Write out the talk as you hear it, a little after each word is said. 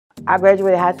I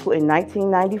graduated high school in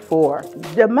 1994.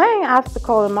 The main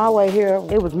obstacle in my way here,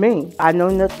 it was me. I know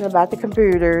nothing about the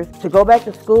computers. To go back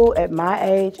to school at my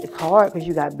age, it's hard because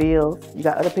you got bills, you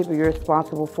got other people you're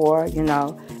responsible for, you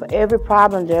know. For every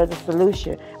problem, there's a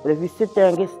solution. But if you sit there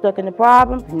and get stuck in the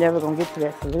problem, you're never gonna get to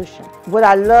that solution. What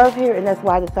I love here, and that's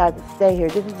why I decided to stay here,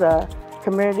 this is a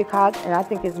community college, and I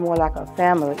think it's more like a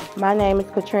family. My name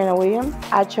is Katrina Williams.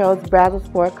 I chose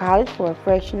Brazosport College for a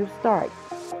fresh new start.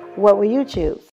 What will you choose?